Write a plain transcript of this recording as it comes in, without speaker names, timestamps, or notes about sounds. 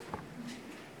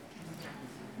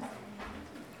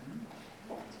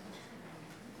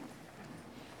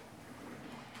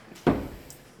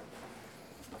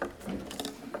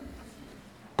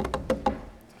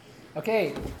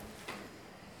Okay,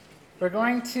 we're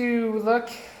going to look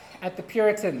at the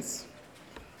Puritans.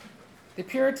 The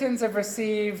Puritans have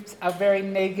received a very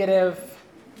negative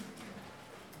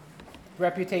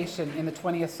reputation in the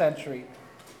 20th century.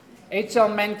 H.L.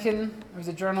 Mencken, who was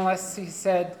a journalist, he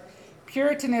said,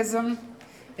 "Puritanism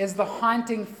is the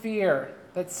haunting fear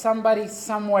that somebody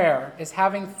somewhere is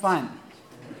having fun."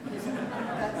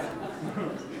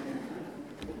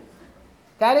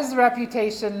 That is the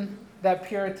reputation that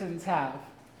Puritans have.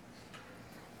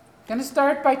 I'm going to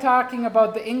start by talking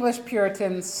about the English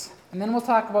Puritans, and then we'll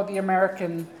talk about the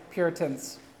American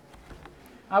Puritans.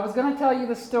 I was going to tell you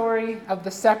the story of the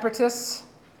separatists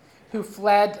who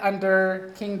fled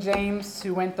under King James,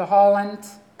 who went to Holland,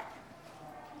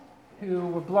 who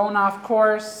were blown off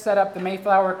course, set up the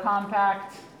Mayflower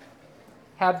Compact,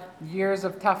 had years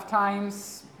of tough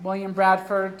times. William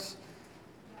Bradford,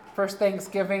 first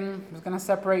Thanksgiving, was going to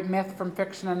separate myth from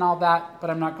fiction and all that, but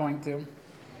I'm not going to.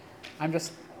 I'm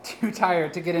just too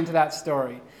tired to get into that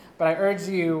story. But I urge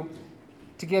you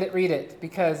to read it,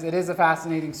 because it is a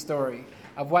fascinating story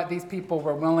of what these people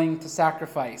were willing to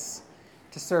sacrifice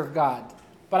to serve God.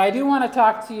 But I do want to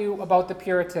talk to you about the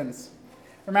Puritans.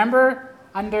 Remember,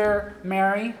 under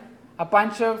Mary, a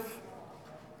bunch of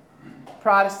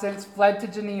Protestants fled to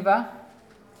Geneva.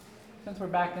 Since we're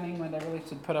back in England, I really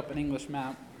should put up an English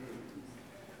map.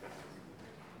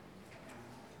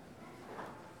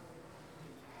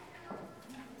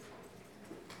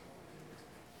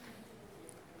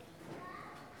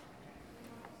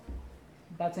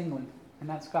 That's England, and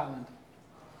that's Scotland.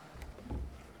 A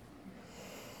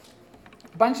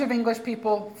bunch of English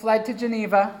people fled to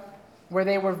Geneva, where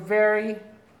they were very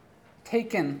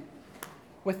taken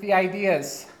with the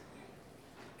ideas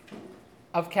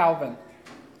of Calvin.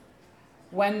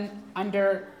 When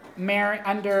under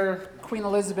Queen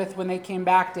Elizabeth, when they came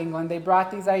back to England, they brought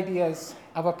these ideas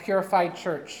of a purified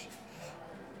church.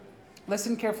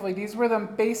 Listen carefully, these were the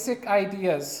basic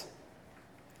ideas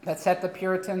that set the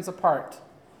Puritans apart.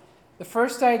 The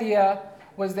first idea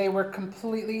was they were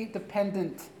completely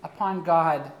dependent upon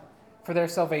God for their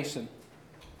salvation.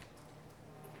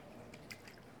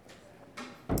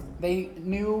 They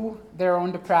knew their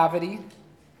own depravity,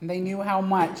 and they knew how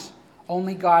much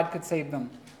only God could save them.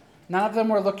 None of them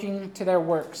were looking to their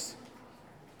works.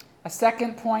 A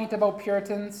second point about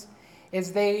Puritans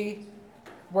is they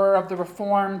were of the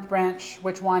Reformed branch,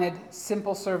 which wanted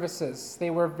simple services.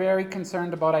 They were very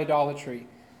concerned about idolatry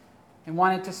and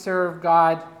wanted to serve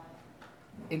God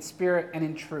in spirit and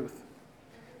in truth.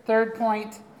 Third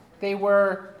point, they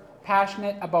were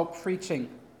passionate about preaching.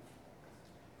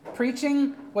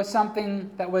 Preaching was something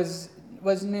that was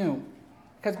new.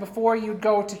 Because before you'd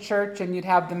go to church and you'd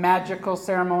have the magical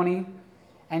ceremony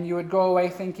and you would go away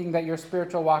thinking that your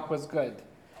spiritual walk was good.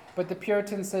 But the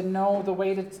Puritans said, no, the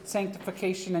way to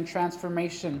sanctification and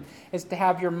transformation is to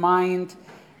have your mind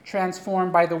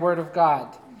transformed by the Word of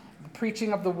God. The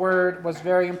preaching of the Word was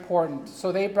very important.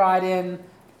 So they brought in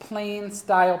plain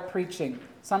style preaching,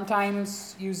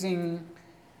 sometimes using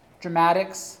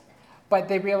dramatics, but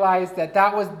they realized that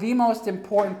that was the most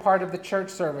important part of the church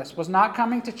service, was not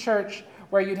coming to church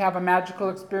where you'd have a magical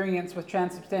experience with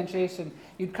transubstantiation.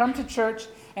 You'd come to church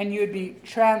and you'd be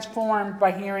transformed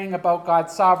by hearing about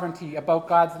God's sovereignty, about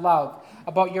God's love,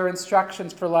 about your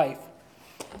instructions for life.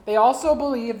 They also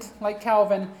believed, like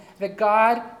Calvin, that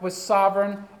God was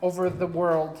sovereign over the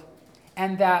world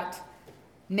and that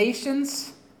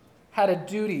nations had a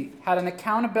duty, had an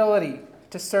accountability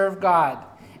to serve God,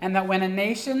 and that when a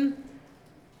nation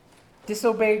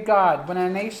disobeyed God, when a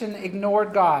nation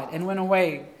ignored God and went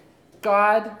away,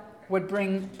 God would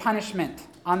bring punishment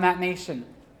on that nation.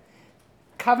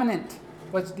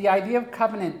 The idea of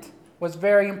covenant was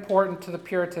very important to the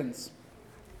Puritans.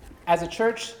 As a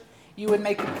church, you would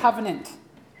make a covenant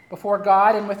before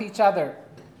God and with each other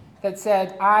that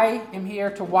said, I am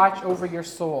here to watch over your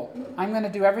soul. I'm going to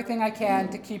do everything I can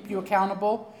to keep you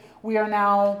accountable. We are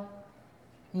now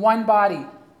one body.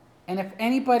 And if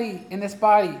anybody in this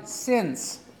body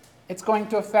sins, it's going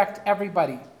to affect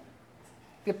everybody.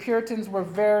 The Puritans were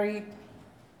very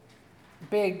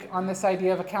big on this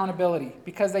idea of accountability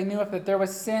because they knew if that there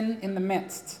was sin in the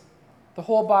midst, the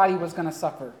whole body was going to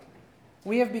suffer.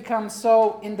 We have become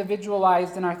so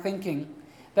individualized in our thinking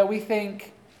that we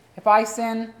think, if I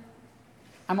sin,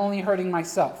 I'm only hurting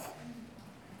myself.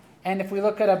 And if we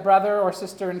look at a brother or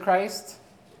sister in Christ,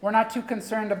 we're not too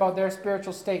concerned about their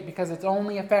spiritual state because it's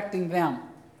only affecting them.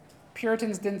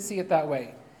 Puritans didn't see it that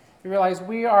way. They realized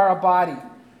we are a body.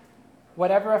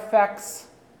 Whatever affects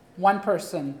one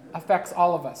person affects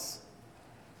all of us.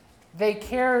 They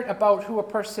cared about who a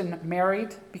person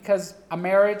married because a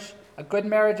marriage A good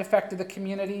marriage affected the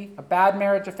community. A bad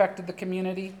marriage affected the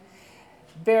community.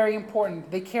 Very important.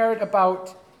 They cared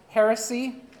about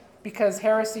heresy because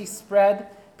heresy spread.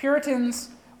 Puritans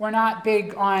were not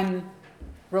big on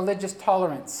religious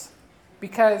tolerance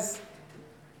because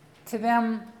to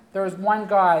them there was one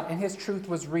God and his truth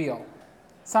was real.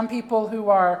 Some people who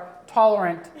are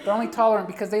tolerant, they're only tolerant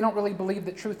because they don't really believe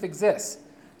that truth exists.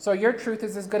 So your truth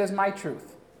is as good as my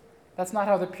truth. That's not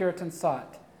how the Puritans saw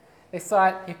it. They saw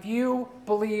it, if you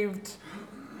believed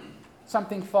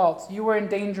something false, you were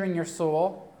endangering your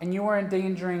soul and you were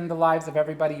endangering the lives of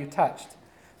everybody you touched.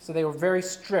 So they were very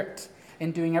strict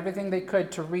in doing everything they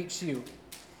could to reach you.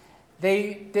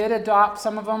 They did adopt,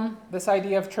 some of them, this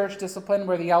idea of church discipline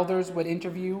where the elders would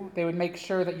interview. They would make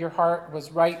sure that your heart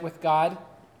was right with God.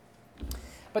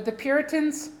 But the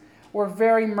Puritans were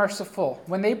very merciful.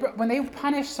 When they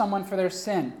punished someone for their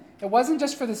sin, it wasn't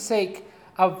just for the sake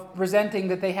of resenting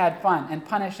that they had fun and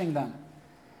punishing them.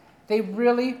 They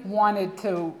really wanted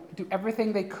to do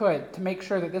everything they could to make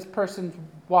sure that this person's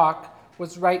walk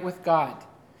was right with God.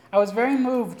 I was very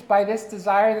moved by this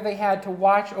desire that they had to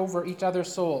watch over each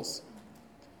other's souls.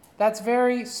 That's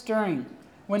very stirring.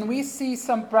 When we see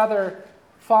some brother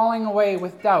falling away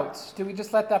with doubts, do we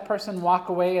just let that person walk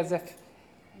away as if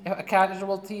a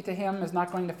casualty to him is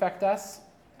not going to affect us?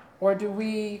 Or do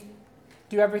we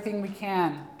do everything we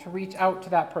can to reach out to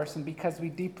that person because we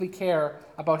deeply care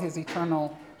about his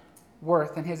eternal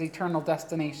worth and his eternal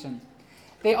destination?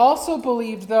 They also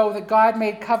believed, though, that God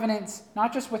made covenants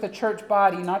not just with a church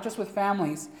body, not just with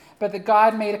families, but that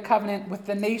God made a covenant with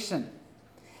the nation.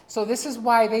 So this is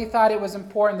why they thought it was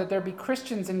important that there be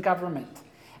Christians in government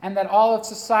and that all of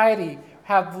society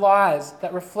have laws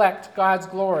that reflect God's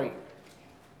glory.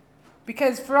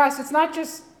 Because for us, it's not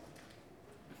just,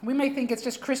 we may think it's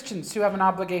just Christians who have an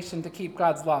obligation to keep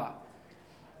God's law.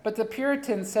 But the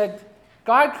Puritans said,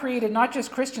 God created not just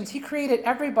Christians, he created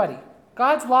everybody.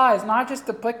 God's law is not just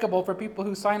applicable for people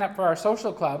who sign up for our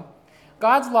social club.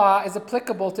 God's law is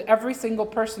applicable to every single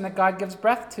person that God gives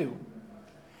breath to.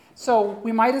 So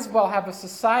we might as well have a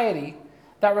society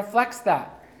that reflects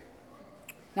that.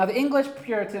 Now the English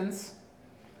Puritans,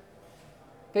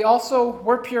 they also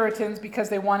were Puritans because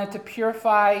they wanted to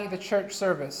purify the church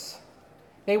service.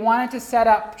 They wanted to set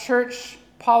up church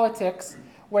politics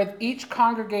where each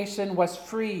congregation was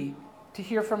free to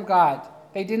hear from God.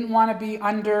 They didn't want to be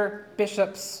under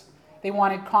bishops. They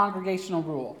wanted congregational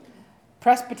rule.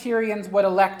 Presbyterians would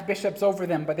elect bishops over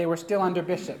them, but they were still under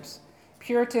bishops.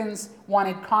 Puritans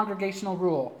wanted congregational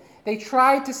rule. They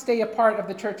tried to stay a part of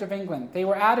the Church of England. They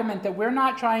were adamant that we're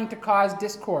not trying to cause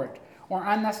discord or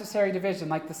unnecessary division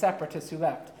like the separatists who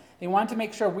left. They wanted to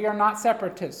make sure we are not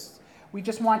separatists. We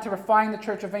just want to refine the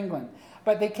Church of England.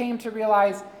 But they came to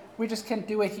realize we just can't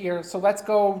do it here, so let's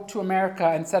go to America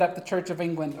and set up the Church of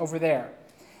England over there.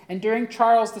 And during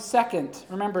Charles II,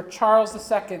 remember Charles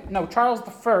I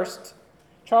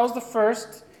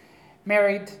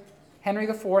married Henry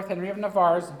IV, Henry of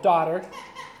Navarre's daughter.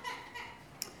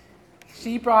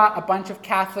 She brought a bunch of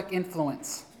Catholic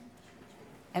influence.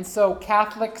 And so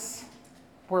Catholics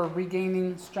were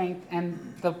regaining strength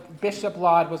and the bishop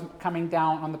laud was coming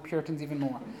down on the Puritans even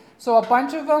more. So a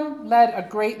bunch of them led a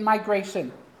great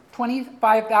migration.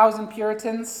 25,000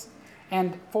 Puritans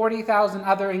and 40,000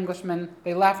 other Englishmen,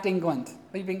 they left England,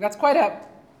 leaving. That's quite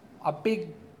a big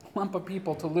lump of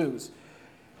people to lose.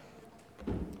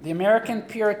 The American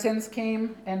Puritans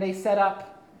came and they set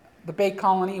up the Bay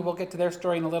Colony. We'll get to their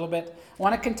story in a little bit. I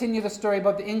want to continue the story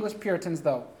about the English Puritans,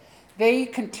 though. They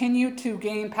continued to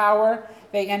gain power.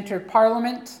 They entered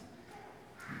Parliament.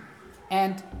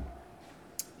 And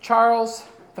Charles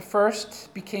I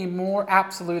became more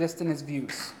absolutist in his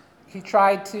views. He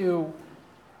tried to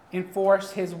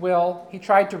enforce his will. He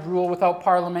tried to rule without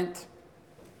Parliament.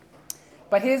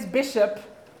 But his bishop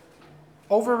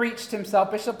overreached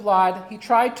himself, Bishop Laud. He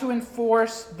tried to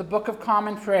enforce the Book of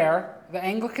Common Prayer, the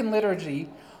Anglican liturgy,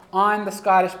 on the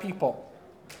Scottish people.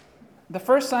 The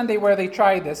first Sunday where they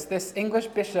tried this English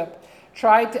bishop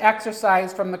tried to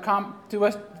exercise do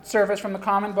a service from the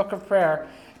Common Book of Prayer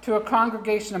to a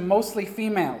congregation of mostly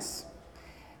females.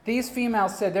 These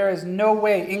females said, there is no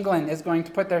way England is going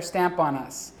to put their stamp on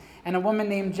us. And a woman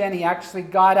named Jenny actually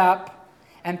got up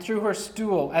and threw her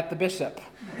stool at the bishop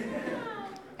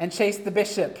and chased the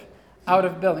bishop out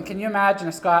of the building. Can you imagine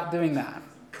a Scot doing that?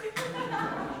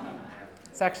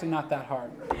 It's actually not that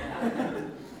hard.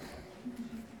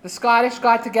 The Scottish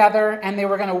got together and they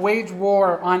were going to wage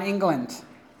war on England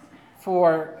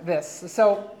for this.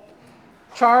 So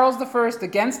Charles I,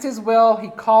 against his will, he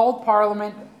called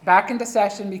Parliament back into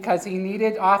session because he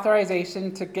needed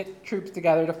authorization to get troops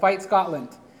together to fight Scotland.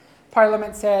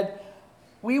 Parliament said,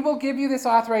 We will give you this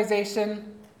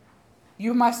authorization.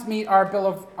 You must meet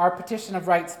our petition of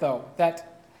rights, though,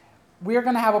 that we're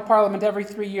going to have a parliament every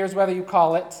 3 years, whether you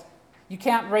call it. You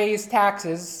can't raise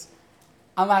taxes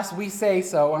unless we say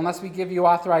so, unless we give you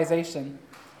authorization.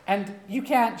 And you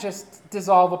can't just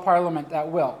dissolve a parliament at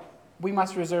will. We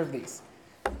must reserve these.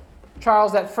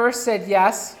 Charles at first said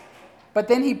yes, but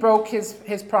then he broke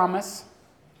his promise.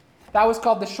 That was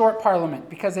called the Short Parliament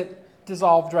because it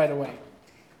dissolved right away.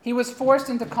 He was forced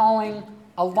into calling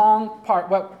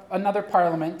another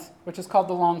parliament, which is called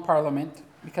the Long Parliament,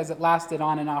 because it lasted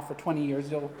on and off for 20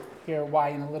 years. You'll hear why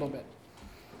in a little bit.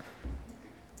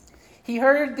 He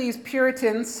heard these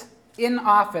Puritans in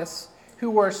office who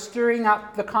were stirring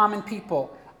up the common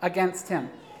people against him.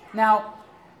 Now,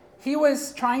 he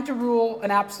was trying to rule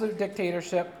an absolute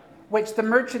dictatorship, which the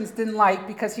merchants didn't like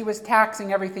because he was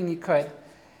taxing everything he could.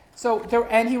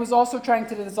 And he was also trying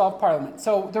to dissolve Parliament.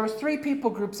 So there was 3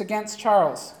 people groups against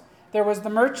Charles. There was the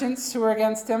merchants who were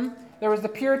against him, there was the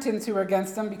Puritans who were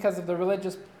against him because of the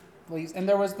religious beliefs, and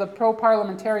there was the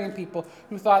pro-parliamentarian people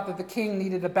who thought that the king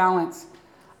needed a balance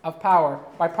of power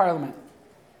by Parliament.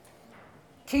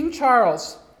 King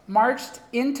Charles marched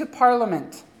into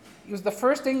Parliament. He was the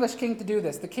first English king to do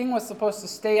this. The king was supposed to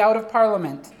stay out of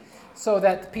Parliament so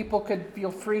that people could feel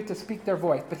free to speak their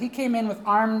voice. But he came in with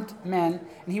armed men,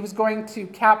 and he was going to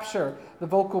capture the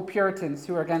vocal Puritans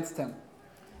who were against him.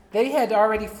 They had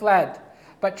already fled,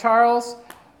 but Charles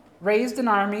raised an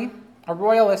army, a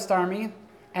royalist army,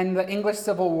 and the English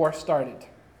Civil War started.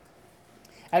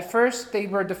 At first, they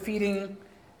were defeating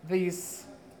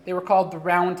they were called the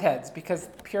Roundheads because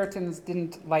Puritans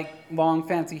didn't like long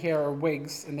fancy hair or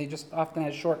wigs, and they just often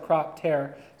had short cropped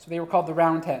hair, so they were called the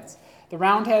Roundheads. The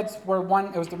Roundheads it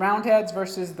was the Roundheads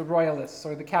versus the Royalists,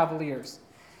 or the Cavaliers.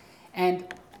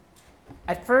 And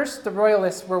at first, the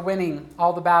Royalists were winning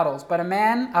all the battles, but a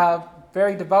man, a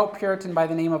very devout Puritan by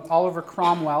the name of Oliver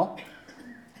Cromwell,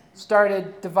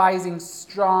 started devising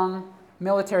strong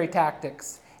military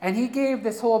tactics. And he gave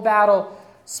this whole battle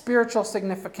spiritual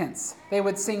significance. They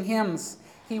would sing hymns.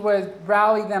 He would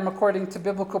rally them according to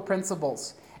biblical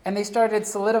principles. And they started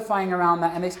solidifying around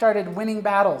that, and they started winning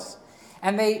battles.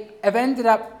 And they ended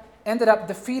up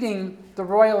defeating the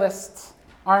Royalist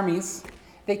armies.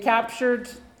 They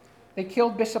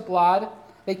killed Bishop Laud.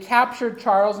 They captured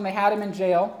Charles, and they had him in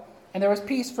jail. And there was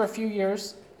peace for a few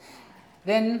years.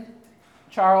 Then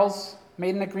Charles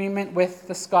made an agreement with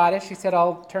the Scottish. He said,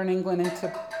 I'll turn England into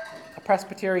a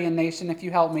Presbyterian nation if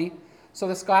you help me. So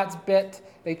the Scots bit.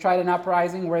 They tried an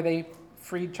uprising where they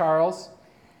freed Charles.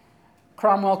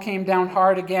 Cromwell came down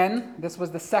hard again. This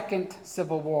was the second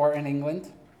civil war in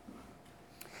England.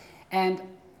 And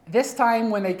this time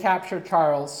when they captured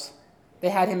Charles, they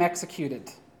had him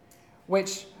executed,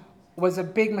 which was a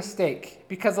big mistake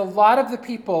because a lot of the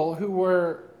people who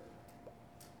were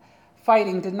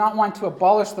fighting did not want to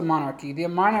abolish the monarchy. The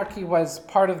monarchy was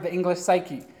part of the English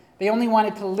psyche. They only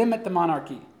wanted to limit the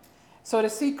monarchy. So to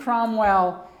see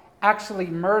Cromwell actually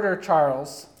murder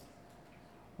Charles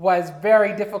was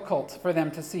very difficult for them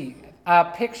to see. A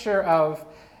picture of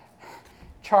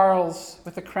Charles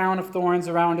with a crown of thorns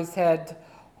around his head,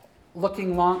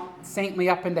 looking saintly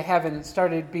up into heaven,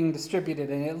 started being distributed,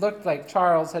 and it looked like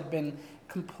Charles had been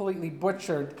completely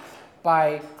butchered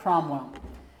by Cromwell.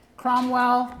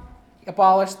 Cromwell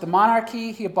abolished the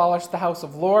monarchy. He abolished the House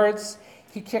of Lords.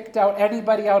 He kicked out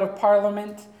anybody out of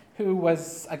Parliament who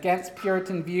was against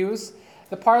Puritan views.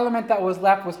 The Parliament that was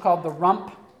left was called the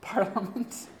Rump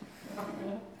Parliament.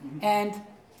 And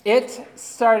it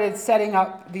started setting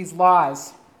up these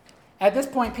laws. At this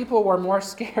point, people were more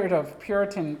scared of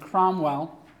Puritan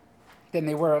Cromwell than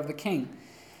they were of the king,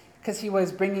 because he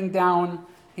was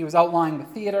outlawing the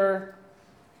theater,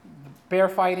 bear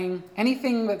fighting,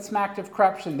 anything that smacked of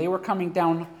corruption. They were coming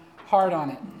down hard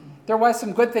on it. There was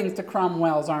some good things to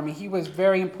Cromwell's army. He was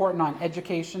very important on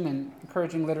education and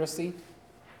encouraging literacy.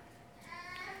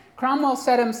 Cromwell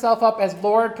set himself up as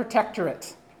Lord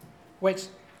Protectorate, which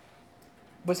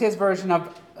was his version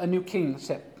of a new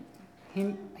kingship.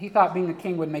 He thought being a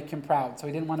king would make him proud, so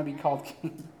he didn't want to be called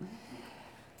king.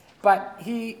 But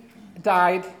he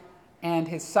died, and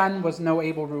his son was no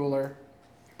able ruler.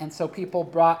 And so people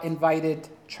invited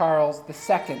Charles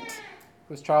II, who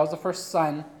was Charles I's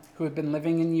son, who had been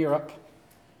living in Europe,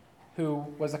 who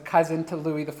was a cousin to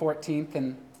Louis XIV,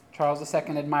 and Charles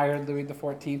II admired Louis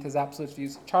XIV, his absolute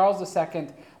views. Charles II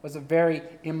was a very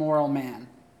immoral man.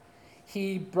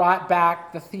 He brought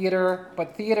back the theater,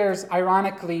 but theaters,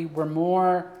 ironically, were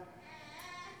more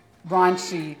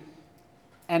raunchy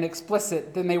and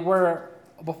explicit than they were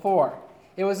before.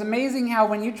 It was amazing how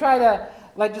when you try to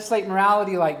legislate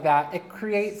morality like that, it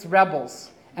creates rebels.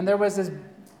 And there was this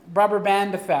rubber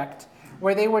band effect,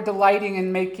 where they were delighting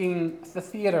in making the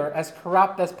theater as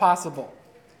corrupt as possible.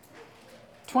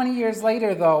 20 years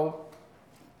later, though,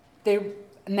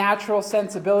 natural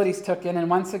sensibilities took in, and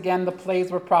once again the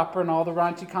plays were proper and all the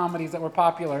raunchy comedies that were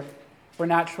popular were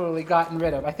naturally gotten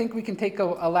rid of. I think we can take a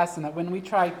lesson that when we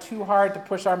try too hard to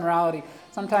push our morality,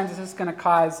 sometimes this is going to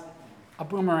cause a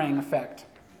boomerang effect.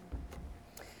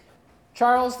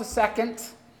 Charles II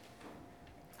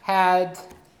had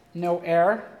no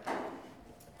heir.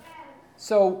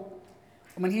 So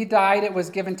when he died, it was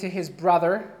given to his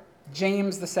brother,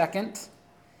 James II.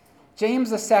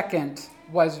 James II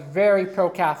was very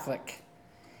pro-Catholic,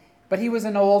 but he was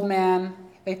an old man.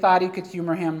 They thought he could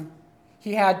humor him.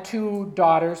 He had 2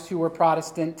 daughters who were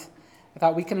Protestant. I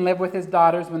thought, we can live with his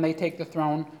daughters when they take the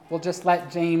throne. We'll just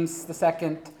let James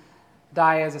II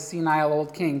die as a senile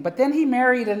old king. But then he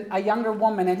married a younger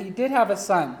woman, and he did have a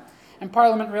son. And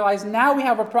Parliament realized, now we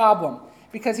have a problem,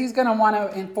 because he's going to want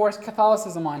to enforce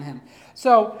Catholicism on him.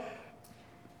 So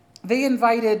they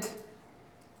invited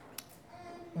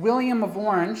William of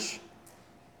Orange,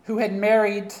 who had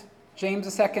married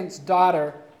James II's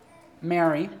daughter,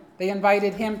 Mary. They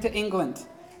invited him to England.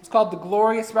 It's called the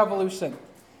Glorious Revolution.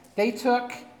 They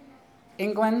took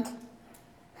England.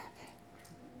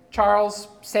 Charles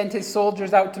sent his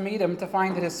soldiers out to meet him to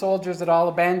find that his soldiers had all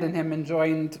abandoned him and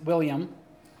joined William.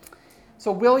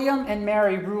 So William and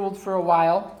Mary ruled for a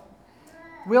while.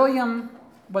 William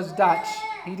was Dutch.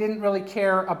 He didn't really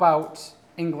care about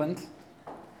England.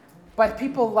 But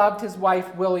people loved his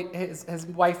wife, his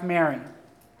wife Mary.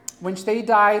 When they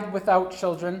died without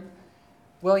children,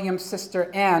 William's sister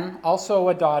Anne, also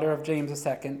a daughter of James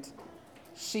II,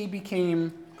 she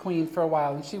became queen for a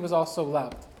while, and she was also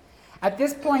loved. At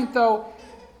this point, though,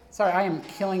 sorry, I am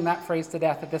killing that phrase to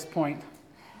death at this point.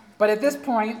 But at this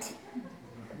point,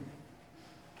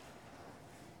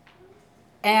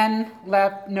 Anne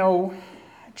left no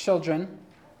children.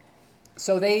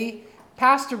 So they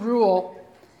passed a rule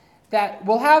that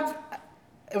we'll have,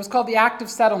 it was called the Act of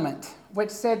Settlement, which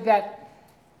said that,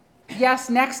 yes,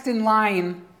 next in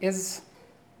line is,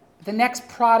 the next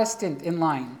Protestant in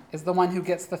line is the one who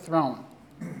gets the throne.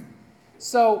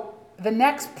 So the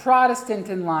next Protestant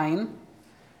in line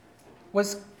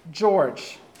was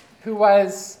George, who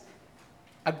was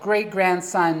a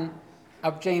great-grandson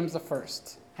of James I.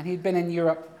 And he'd been in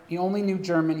Europe. He only knew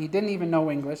German. He didn't even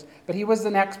know English. But he was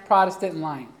the next Protestant in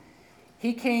line.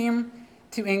 He came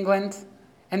to England,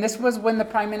 and this was when the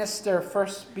Prime Minister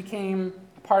first became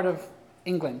a part of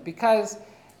England. Because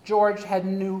George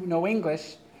knew no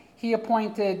English, he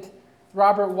appointed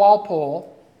Robert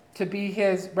Walpole to be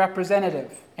his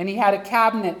representative. And he had a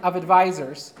cabinet of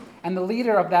advisors. And the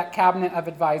leader of that cabinet of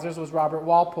advisors was Robert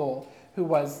Walpole, who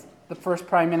was the first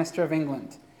Prime Minister of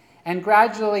England. And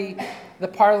gradually, the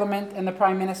Parliament and the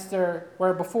Prime Minister,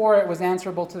 where before it was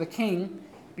answerable to the King,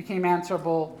 became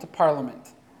answerable to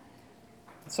Parliament.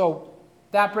 So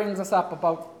that brings us up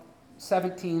about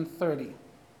 1730.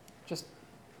 Just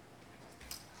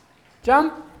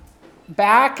jump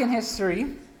back in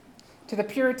history to the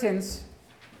Puritans.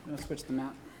 I'm going to switch the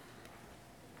map.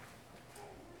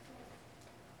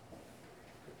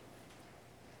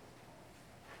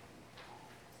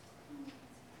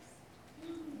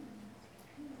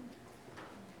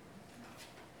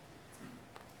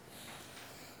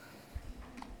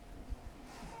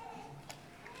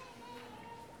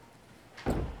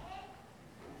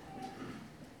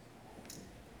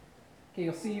 Okay,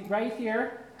 you'll see right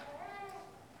here,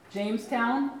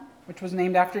 Jamestown, which was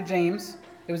named after James.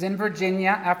 It was in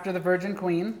Virginia after the Virgin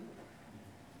Queen.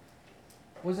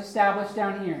 Was established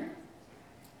down here.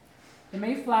 The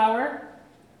Mayflower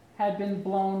had been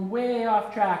blown way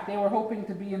off track. They were hoping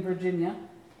to be in Virginia.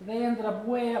 They ended up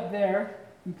way up there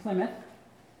in Plymouth.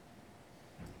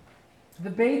 The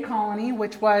Bay Colony,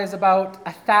 which was about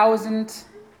 1,000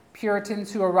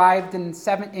 Puritans who arrived in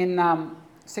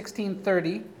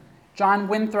 1630. John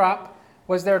Winthrop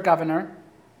was their governor.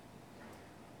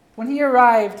 When he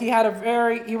arrived, he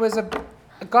was a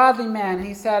godly man.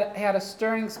 He had a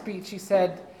stirring speech. He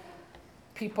said,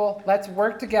 people, let's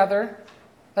work together.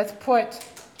 Let's put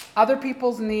other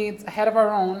people's needs ahead of our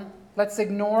own. Let's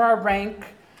ignore our rank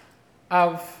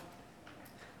of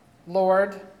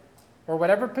lord or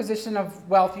whatever position of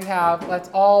wealth you have. Let's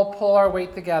all pull our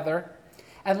weight together.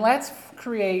 And let's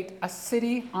create a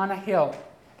city on a hill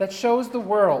that shows the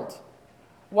world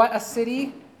what a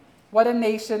city, what a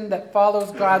nation that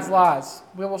follows God's laws.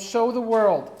 We will show the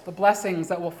world the blessings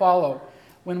that will follow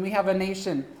when we have a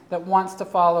nation that wants to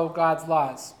follow God's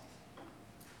laws.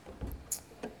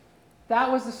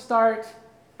 That was the start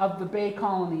of the Bay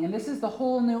Colony. And this is the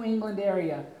whole New England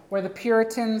area where the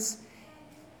Puritans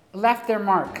left their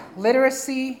mark.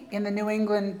 Literacy in the New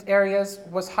England areas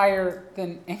was higher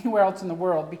than anywhere else in the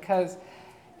world because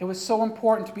it was so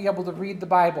important to be able to read the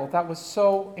Bible. That was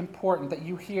so important that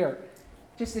you hear.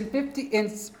 Just in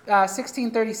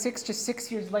 1636, just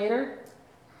 6 years later,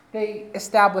 they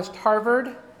established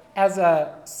Harvard as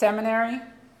a seminary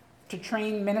to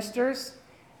train ministers.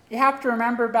 You have to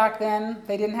remember back then,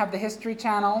 they didn't have the History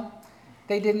Channel,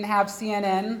 they didn't have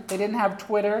CNN, they didn't have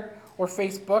Twitter or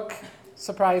Facebook.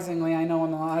 Surprisingly, I know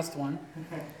in the last one.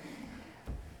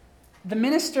 The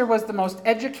minister was the most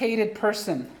educated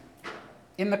person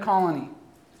in the colony.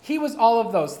 He was all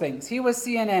of those things. He was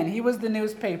CNN, he was the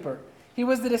newspaper, he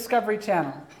was the Discovery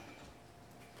Channel,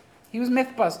 he was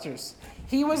Mythbusters.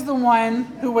 He was the one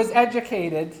who was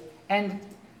educated and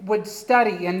would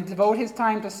study and devote his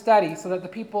time to study so that the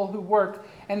people who worked,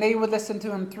 and they would listen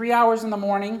to him 3 hours in the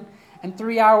morning and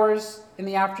 3 hours in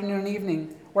the afternoon and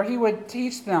evening, where he would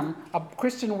teach them a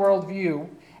Christian worldview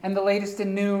and the latest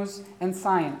in news and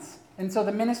science. And so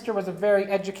the minister was a very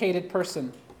educated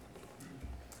person.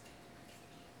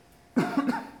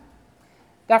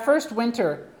 That first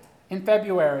winter in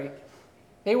February,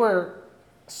 they were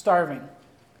starving.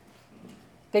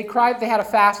 They cried, they had a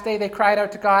fast day, they cried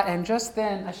out to God, and just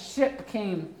then a ship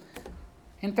came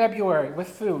in February with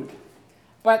food.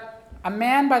 But a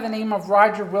man by the name of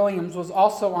Roger Williams was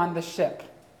also on the ship.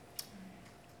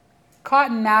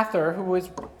 Cotton Mather, who was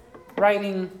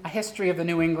writing a history of the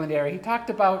New England area, he talked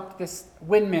about this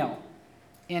windmill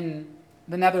in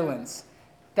the Netherlands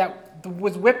that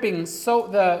was whipping, so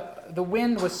the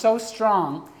wind was so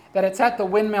strong that it set the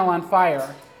windmill on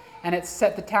fire, and it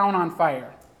set the town on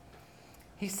fire.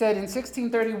 He said in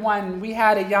 1631, we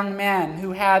had a young man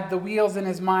who had the wheels in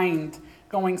his mind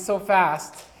going so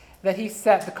fast that he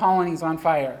set the colonies on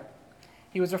fire.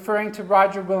 He was referring to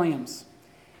Roger Williams,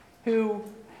 who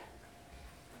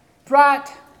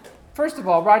brought, first of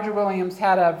all, Roger Williams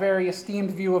had a very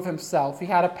esteemed view of himself. He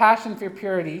had a passion for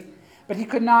purity, but he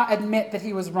could not admit that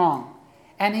he was wrong.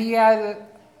 And he had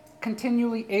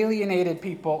continually alienated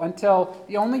people until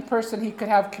the only person he could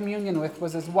have communion with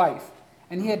was his wife.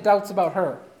 And he had doubts about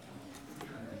her.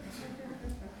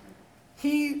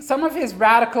 Some of his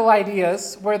radical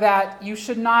ideas were that you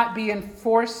should not be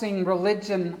enforcing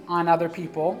religion on other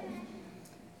people,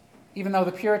 even though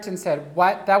the Puritans said,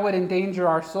 what? That would endanger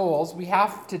our souls. We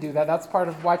have to do that. That's part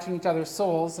of watching each other's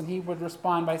souls. And he would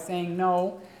respond by saying,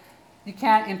 no, you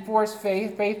can't enforce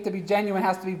faith. Faith, to be genuine,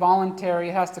 has to be voluntary.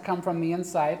 It has to come from the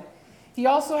inside. He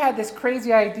also had this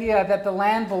crazy idea that the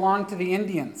land belonged to the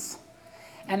Indians,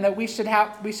 and that we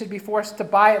should be forced to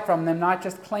buy it from them, not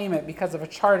just claim it because of a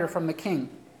charter from the king.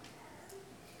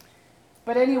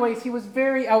 But anyways, he was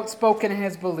very outspoken in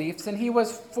his beliefs, and he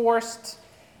was forced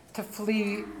to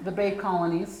flee the Bay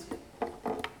Colonies,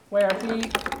 where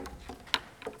he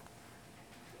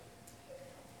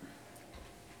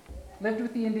lived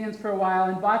with the Indians for a while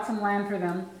and bought some land for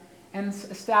them and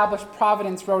established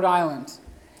Providence, Rhode Island.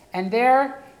 And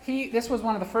there, this was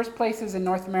one of the first places in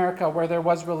North America where there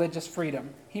was religious freedom.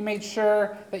 He made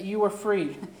sure that you were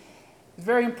free. It's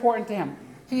very important to him.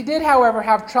 He did, however,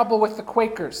 have trouble with the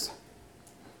Quakers.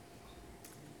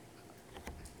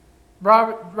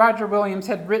 Roger Williams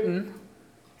had written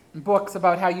books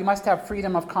about how you must have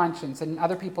freedom of conscience and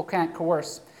other people can't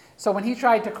coerce. So when he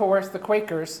tried to coerce the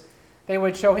Quakers, they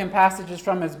would show him passages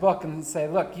from his book and say,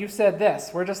 look, you said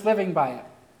this, we're just living by it.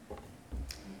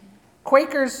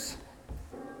 Quakers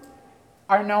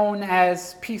are known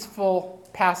as peaceful,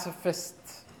 pacifist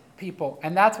people,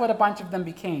 and that's what a bunch of them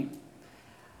became.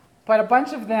 But a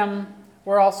bunch of them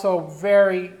were also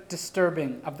very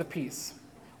disturbing of the peace.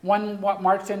 One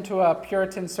marched into a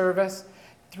Puritan service,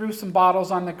 threw some bottles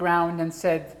on the ground and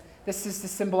said, this is to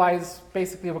symbolize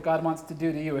basically what God wants to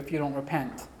do to you if you don't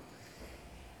repent.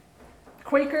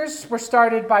 Quakers were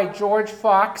started by George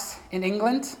Fox in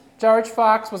England. George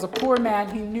Fox was a poor man.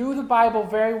 He knew the Bible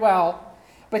very well,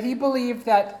 but he believed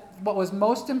that what was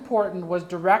most important was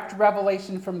direct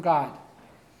revelation from God.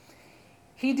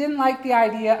 He didn't like the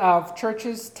idea of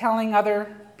churches telling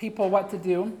other people what to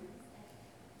do.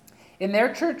 In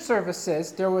their church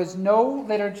services, there was no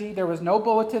liturgy, there was no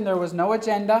bulletin, there was no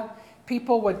agenda.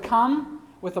 People would come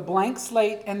with a blank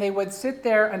slate and they would sit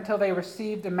there until they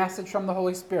received a message from the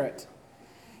Holy Spirit.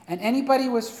 And anybody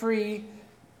was free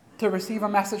to receive a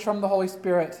message from the Holy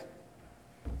Spirit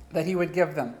that he would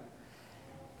give them.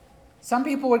 Some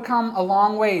people would come a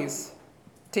long ways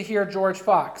to hear George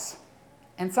Fox.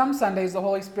 And some Sundays the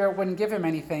Holy Spirit wouldn't give him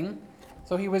anything,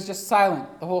 so he was just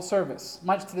silent the whole service,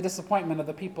 much to the disappointment of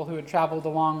the people who had traveled a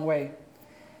long way.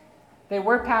 They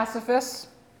were pacifists.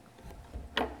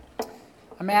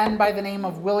 A man by the name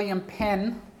of William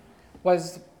Penn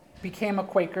was became a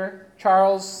Quaker.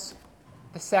 Charles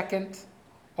II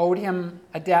owed him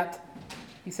a debt.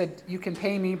 He said, "You can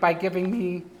pay me by giving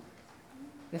me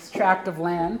this tract of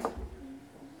land."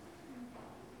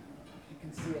 You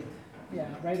can see it. Yeah,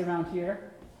 right around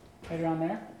here. Right around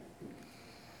there.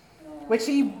 Which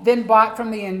he then bought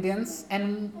from the Indians.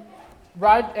 And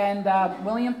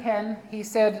William Penn, he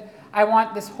said, "I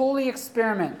want this holy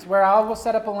experiment where I will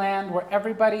set up a land where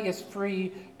everybody is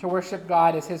free to worship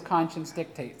God as his conscience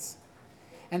dictates."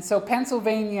 And so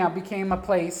Pennsylvania became a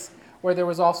place where there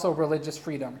was also religious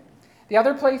freedom. The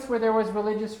other place where there was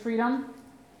religious freedom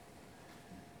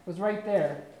was right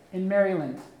there in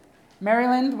Maryland.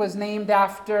 Maryland was named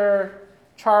after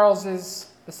Charles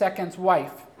II's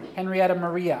wife, Henrietta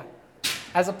Maria,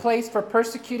 as a place for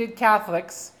persecuted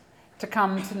Catholics to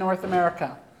come to North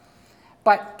America.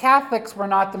 But Catholics were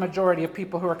not the majority of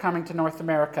people who were coming to North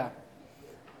America.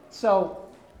 So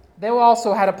they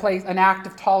also had an act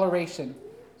of toleration.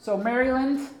 So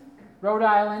Maryland, Rhode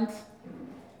Island,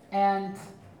 and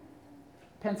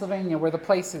Pennsylvania were the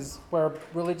places where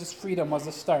religious freedom was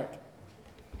a start.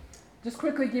 Just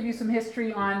quickly give you some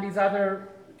history on these other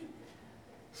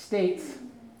states.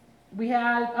 We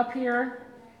had up here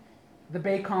the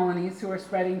Bay Colonies, who are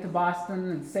spreading to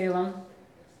Boston and Salem,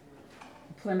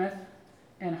 Plymouth,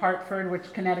 and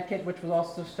Hartford, Connecticut, which was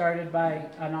also started by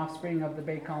an offspring of the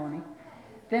Bay Colony.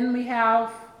 Then we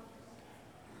have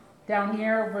down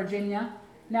here, Virginia.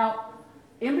 Now,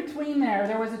 in between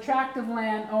there was a tract of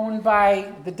land owned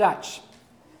by the Dutch.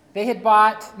 They had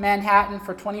bought Manhattan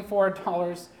for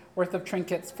 $24 worth of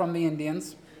trinkets from the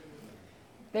Indians.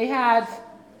 They had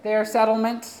their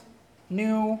settlement,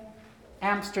 New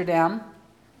Amsterdam.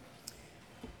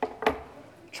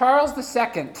 Charles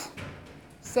II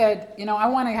said, I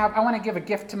want to give a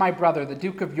gift to my brother, the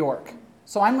Duke of York.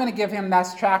 So I'm going to give him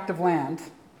this tract of land.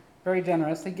 Very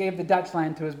generous. He gave the Dutch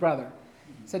land to his brother.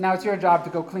 He said, now it's your job to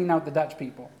go clean out the Dutch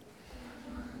people.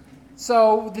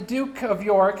 So the Duke of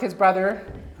York, his brother,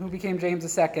 who became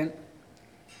James II,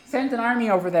 sent an army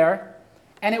over there,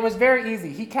 and it was very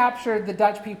easy. He captured the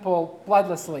Dutch people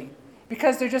bloodlessly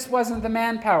because there just wasn't the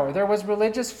manpower. There was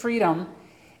religious freedom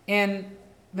in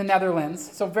the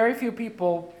Netherlands, so very few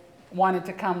people wanted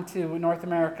to come to North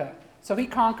America. So he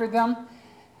conquered them,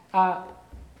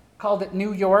 called it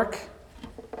New York,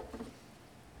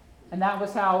 and that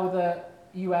was how the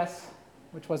U.S.,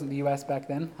 which wasn't the U.S. back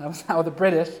then, that was how the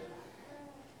British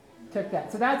took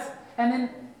that. And then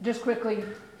just quickly,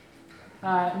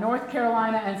 North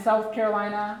Carolina and South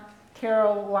Carolina.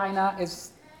 Carolina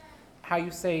is how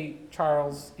you say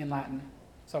Charles in Latin.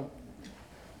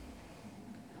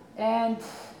 And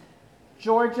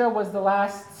Georgia was the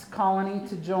last colony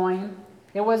to join.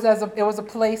 It was a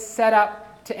place set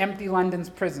up to empty London's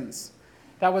prisons.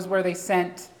 That was where they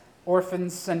sent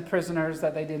orphans and prisoners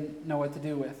that they didn't know what to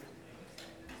do with.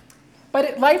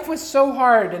 But life was so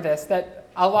hard in this that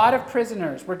a lot of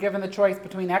prisoners were given the choice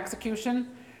between execution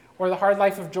or the hard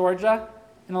life of Georgia,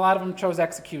 and a lot of them chose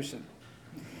execution.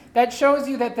 That shows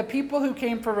you that the people who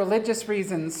came for religious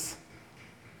reasons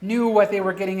knew what they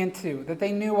were getting into, that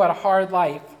they knew what a hard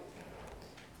life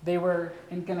they were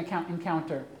going to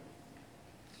encounter.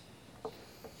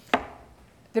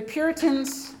 The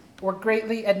Puritans were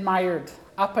greatly admired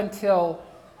up until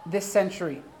this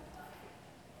century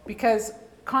because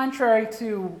contrary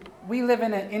to, we live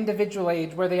in an individual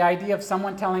age where the idea of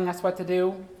someone telling us what to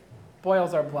do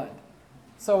boils our blood.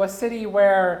 So a city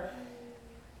where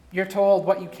you're told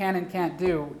what you can and can't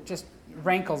do just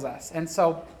rankles us. And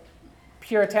so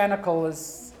puritanical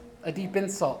is a deep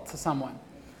insult to someone.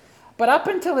 But up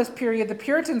until this period, the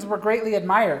Puritans were greatly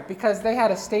admired because they had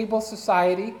a stable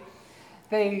society.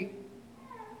 They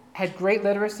had great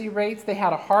literacy rates. They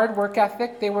had a hard work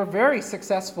ethic. They were very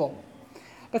successful.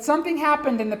 But something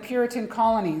happened in the Puritan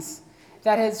colonies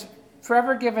that has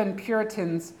forever given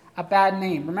Puritans a bad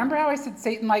name. Remember how I said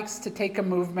Satan likes to take a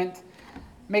movement,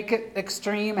 make it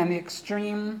extreme, and the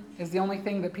extreme is the only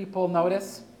thing that people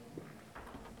notice?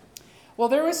 Well,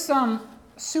 there was some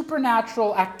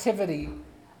supernatural activity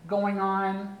going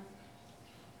on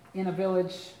in a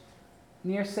village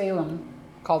near Salem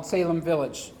called Salem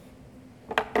Village.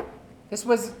 This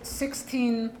was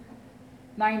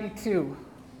 1692.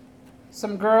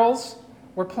 Some girls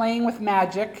were playing with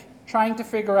magic, trying to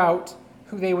figure out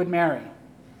who they would marry.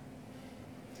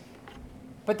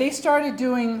 But they started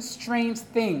doing strange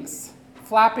things,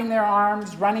 flapping their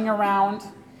arms, running around,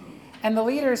 and the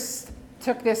leaders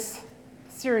took this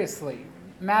seriously.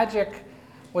 Magic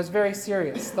was very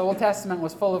serious. The Old Testament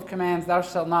was full of commands, thou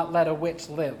shalt not let a witch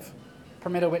live,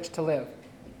 permit a witch to live.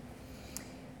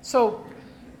 So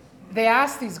they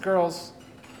asked these girls,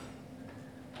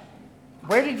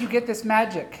 where did you get this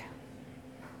magic?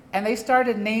 And they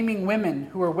started naming women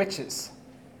who were witches.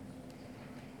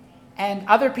 And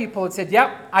other people had said,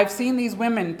 yep, I've seen these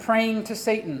women praying to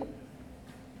Satan.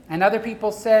 And other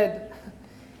people said,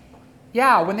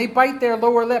 yeah, when they bite their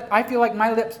lower lip, I feel like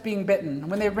my lip's being bitten.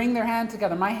 When they wring their hand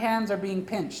together, my hands are being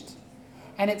pinched.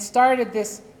 And it started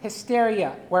this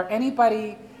hysteria where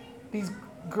anybody, these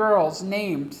girls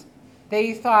named,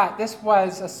 they thought this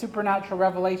was a supernatural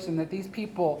revelation that these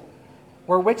people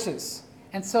were witches.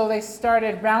 And so they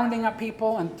started rounding up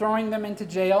people and throwing them into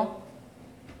jail.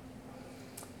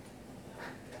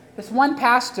 This one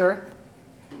pastor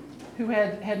who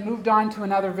had moved on to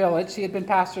another village, he had been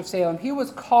pastor of Salem, he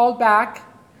was called back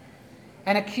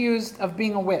and accused of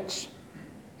being a witch.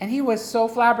 And he was so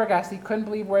flabbergasted, he couldn't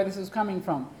believe where this was coming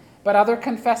from. But other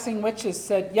confessing witches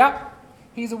said, yep,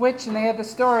 he's a witch, and they had the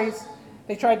stories.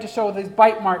 They tried to show these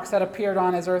bite marks that appeared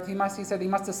on his earth. He said he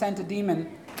must have sent a demon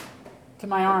to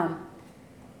my arm.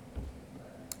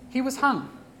 He was hung.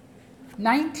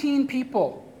 19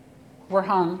 people were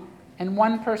hung, and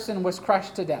one person was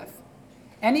crushed to death.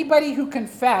 Anybody who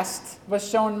confessed was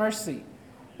shown mercy,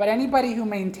 but anybody who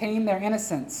maintained their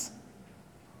innocence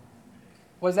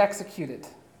was executed.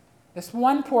 This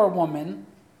one poor woman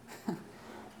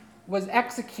was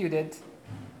executed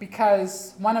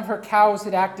because one of her cows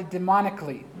had acted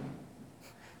demonically.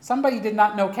 Somebody did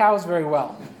not know cows very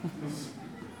well.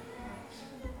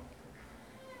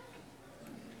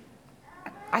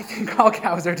 I think all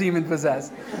cows are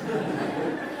demon-possessed.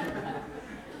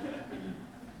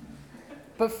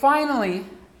 But finally,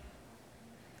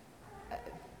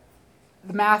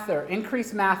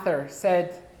 Increase Mather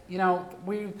said,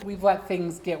 we've let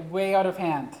things get way out of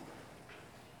hand.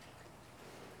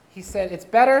 He said, it's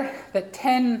better that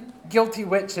 10 guilty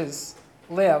witches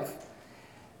live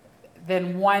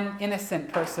than one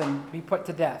innocent person be put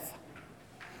to death.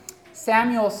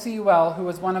 Samuel Sewell, who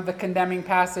was one of the condemning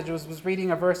passages, was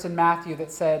reading a verse in Matthew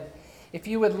that said, if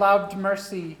you had loved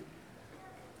mercy,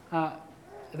 the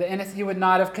innocent, you would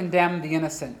not have condemned the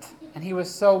innocent. And he was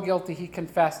so guilty, he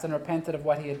confessed and repented of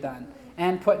what he had done.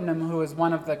 Ann Putnam, who was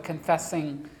one of the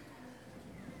confessing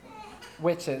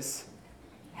witches,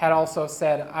 had also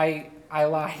said, I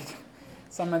lied.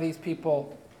 Some of these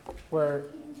people were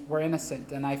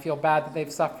innocent, and I feel bad that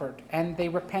they've suffered. And they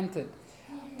repented.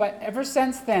 But ever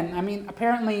since then,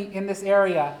 apparently in this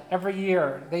area, every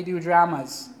year they do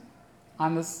dramas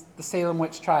on the Salem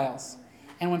witch trials.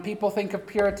 And when people think of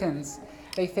Puritans,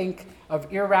 they think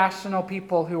of irrational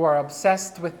people who are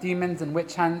obsessed with demons and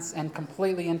witch hunts and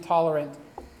completely intolerant.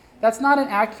 That's not an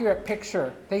accurate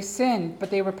picture. They sinned, but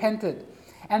they repented.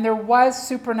 And there was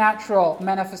supernatural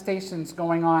manifestations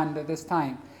going on at this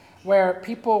time, where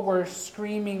people were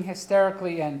screaming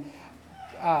hysterically and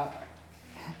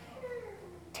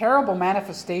terrible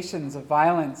manifestations of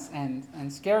violence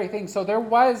and scary things. So there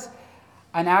was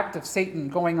an act of Satan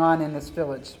going on in this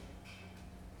village.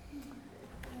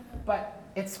 But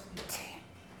it's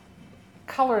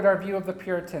colored our view of the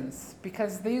Puritans,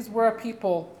 because these were a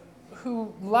people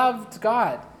who loved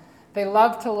God. They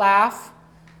loved to laugh.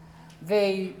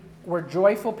 They were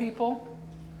joyful people.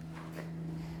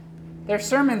 Their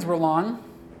sermons were long.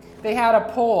 They had a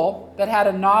pole that had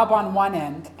a knob on one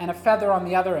end and a feather on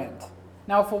the other end.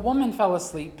 Now, if a woman fell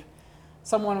asleep,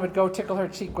 someone would go tickle her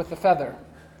cheek with the feather.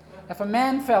 If a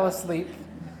man fell asleep,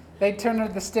 they'd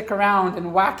turn the stick around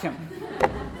and whack him.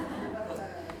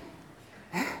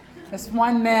 This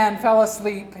one man fell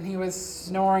asleep, and he was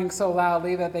snoring so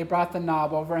loudly that they brought the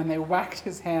knob over and they whacked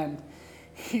his hand.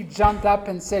 He jumped up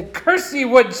and said, "Curse ye,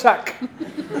 woodchuck!"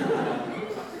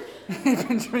 He'd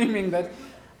been dreaming that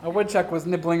a woodchuck was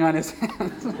nibbling on his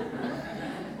hand.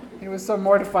 He was so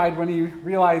mortified when he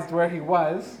realized where he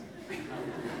was.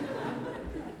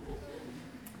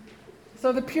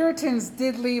 So the Puritans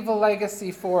did leave a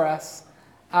legacy for us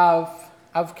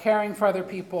of caring for other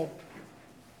people.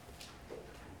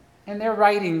 And their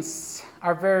writings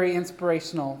are very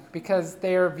inspirational because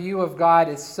their view of God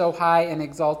is so high and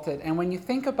exalted. And when you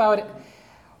think about it,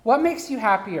 what makes you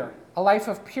happier? A life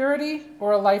of purity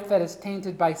or a life that is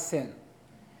tainted by sin?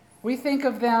 We think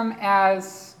of them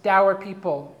as dour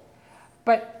people.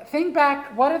 But think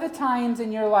back, what are the times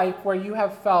in your life where you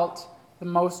have felt the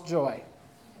most joy?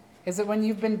 Is it when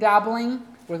you've been dabbling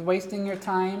with wasting your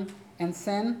time in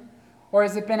sin? Or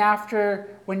has it been after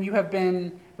when you have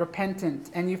been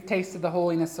repentant and you've tasted the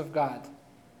holiness of God?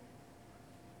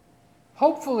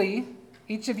 Hopefully,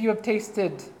 each of you have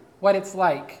tasted what it's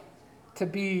like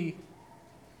to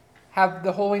have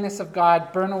the holiness of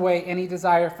God burn away any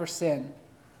desire for sin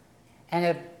and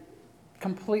have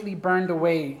completely burned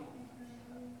away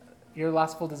your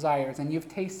lustful desires, and you've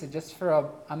tasted just for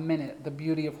a minute the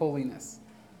beauty of holiness.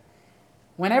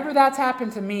 Whenever that's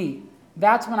happened to me,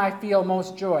 that's when I feel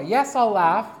most joy. Yes, I'll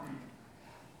laugh,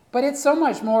 but it's so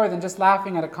much more than just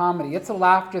laughing at a comedy. It's a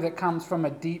laughter that comes from a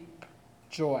deep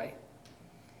joy.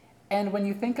 And when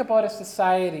you think about a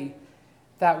society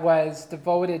that was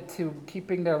devoted to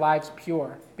keeping their lives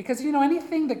pure, because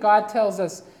anything that God tells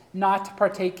us not to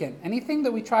partake in, anything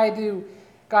that we try to,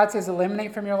 God says,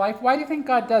 eliminate from your life, why do you think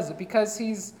God does it? Because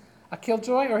he's a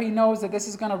killjoy, or he knows that this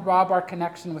is going to rob our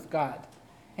connection with God?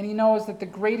 And he knows that the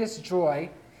greatest joy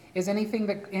is anything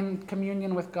that in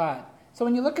communion with God. So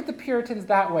when you look at the Puritans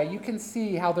that way, you can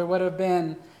see how there would have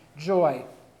been joy.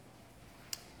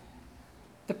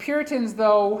 The Puritans,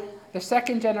 though, the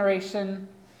second generation,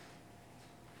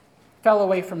 fell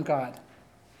away from God.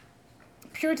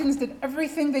 Puritans did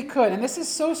everything they could, and this is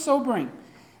so sobering.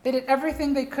 They did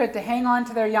everything they could to hang on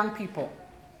to their young people.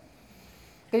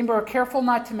 They were careful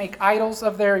not to make idols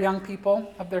of their young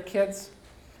people, of their kids.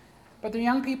 But their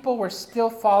young people were still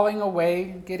falling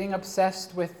away, getting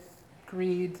obsessed with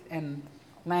greed and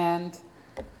land.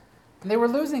 And they were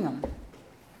losing them.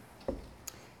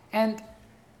 And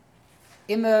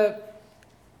in the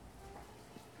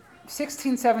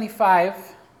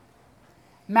 1675,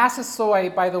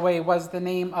 Massasoit, by the way, was the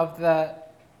name of the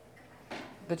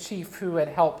chief who had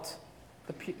helped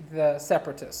the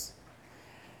separatists.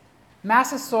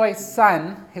 Massasoit's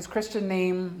son, his Christian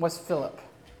name was Philip.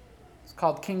 It's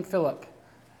called King Philip.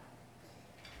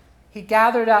 He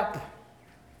gathered up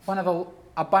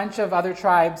a bunch of other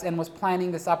tribes and was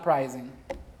planning this uprising.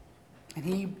 And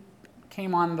he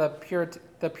came on the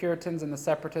Puritans and the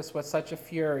separatists with such a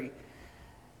fury.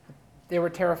 They were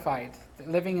terrified,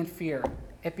 living in fear.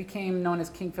 It became known as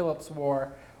King Philip's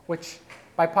War, which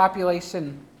by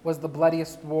population was the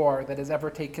bloodiest war that has ever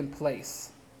taken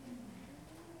place.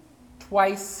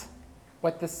 Twice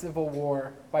what the Civil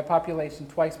War, by population,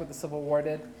 twice what the Civil War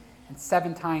did, and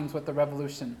 7 times what the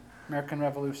Revolution, American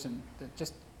Revolution.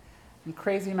 Just a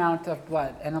crazy amount of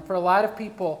blood. And for a lot of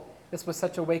people, this was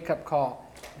such a wake-up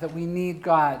call that we need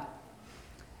God.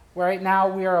 Right now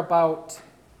we are about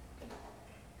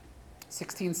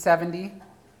 1670.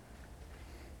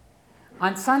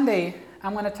 On Sunday,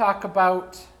 I'm going to talk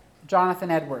about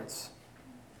Jonathan Edwards,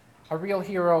 a real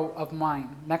hero of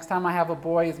mine. Next time I have a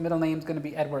boy, his middle name is going to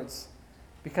be Edwards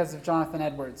because of Jonathan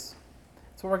Edwards.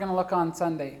 That's what we're going to look on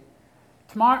Sunday.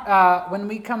 Tomorrow, when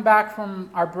we come back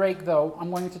from our break, though, I'm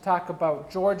going to talk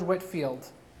about George Whitefield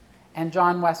and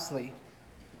John Wesley,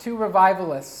 2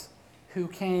 revivalists who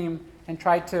came and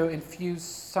tried to infuse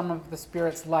some of the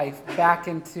Spirit's life back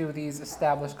into these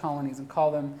established colonies and call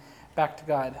them back to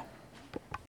God.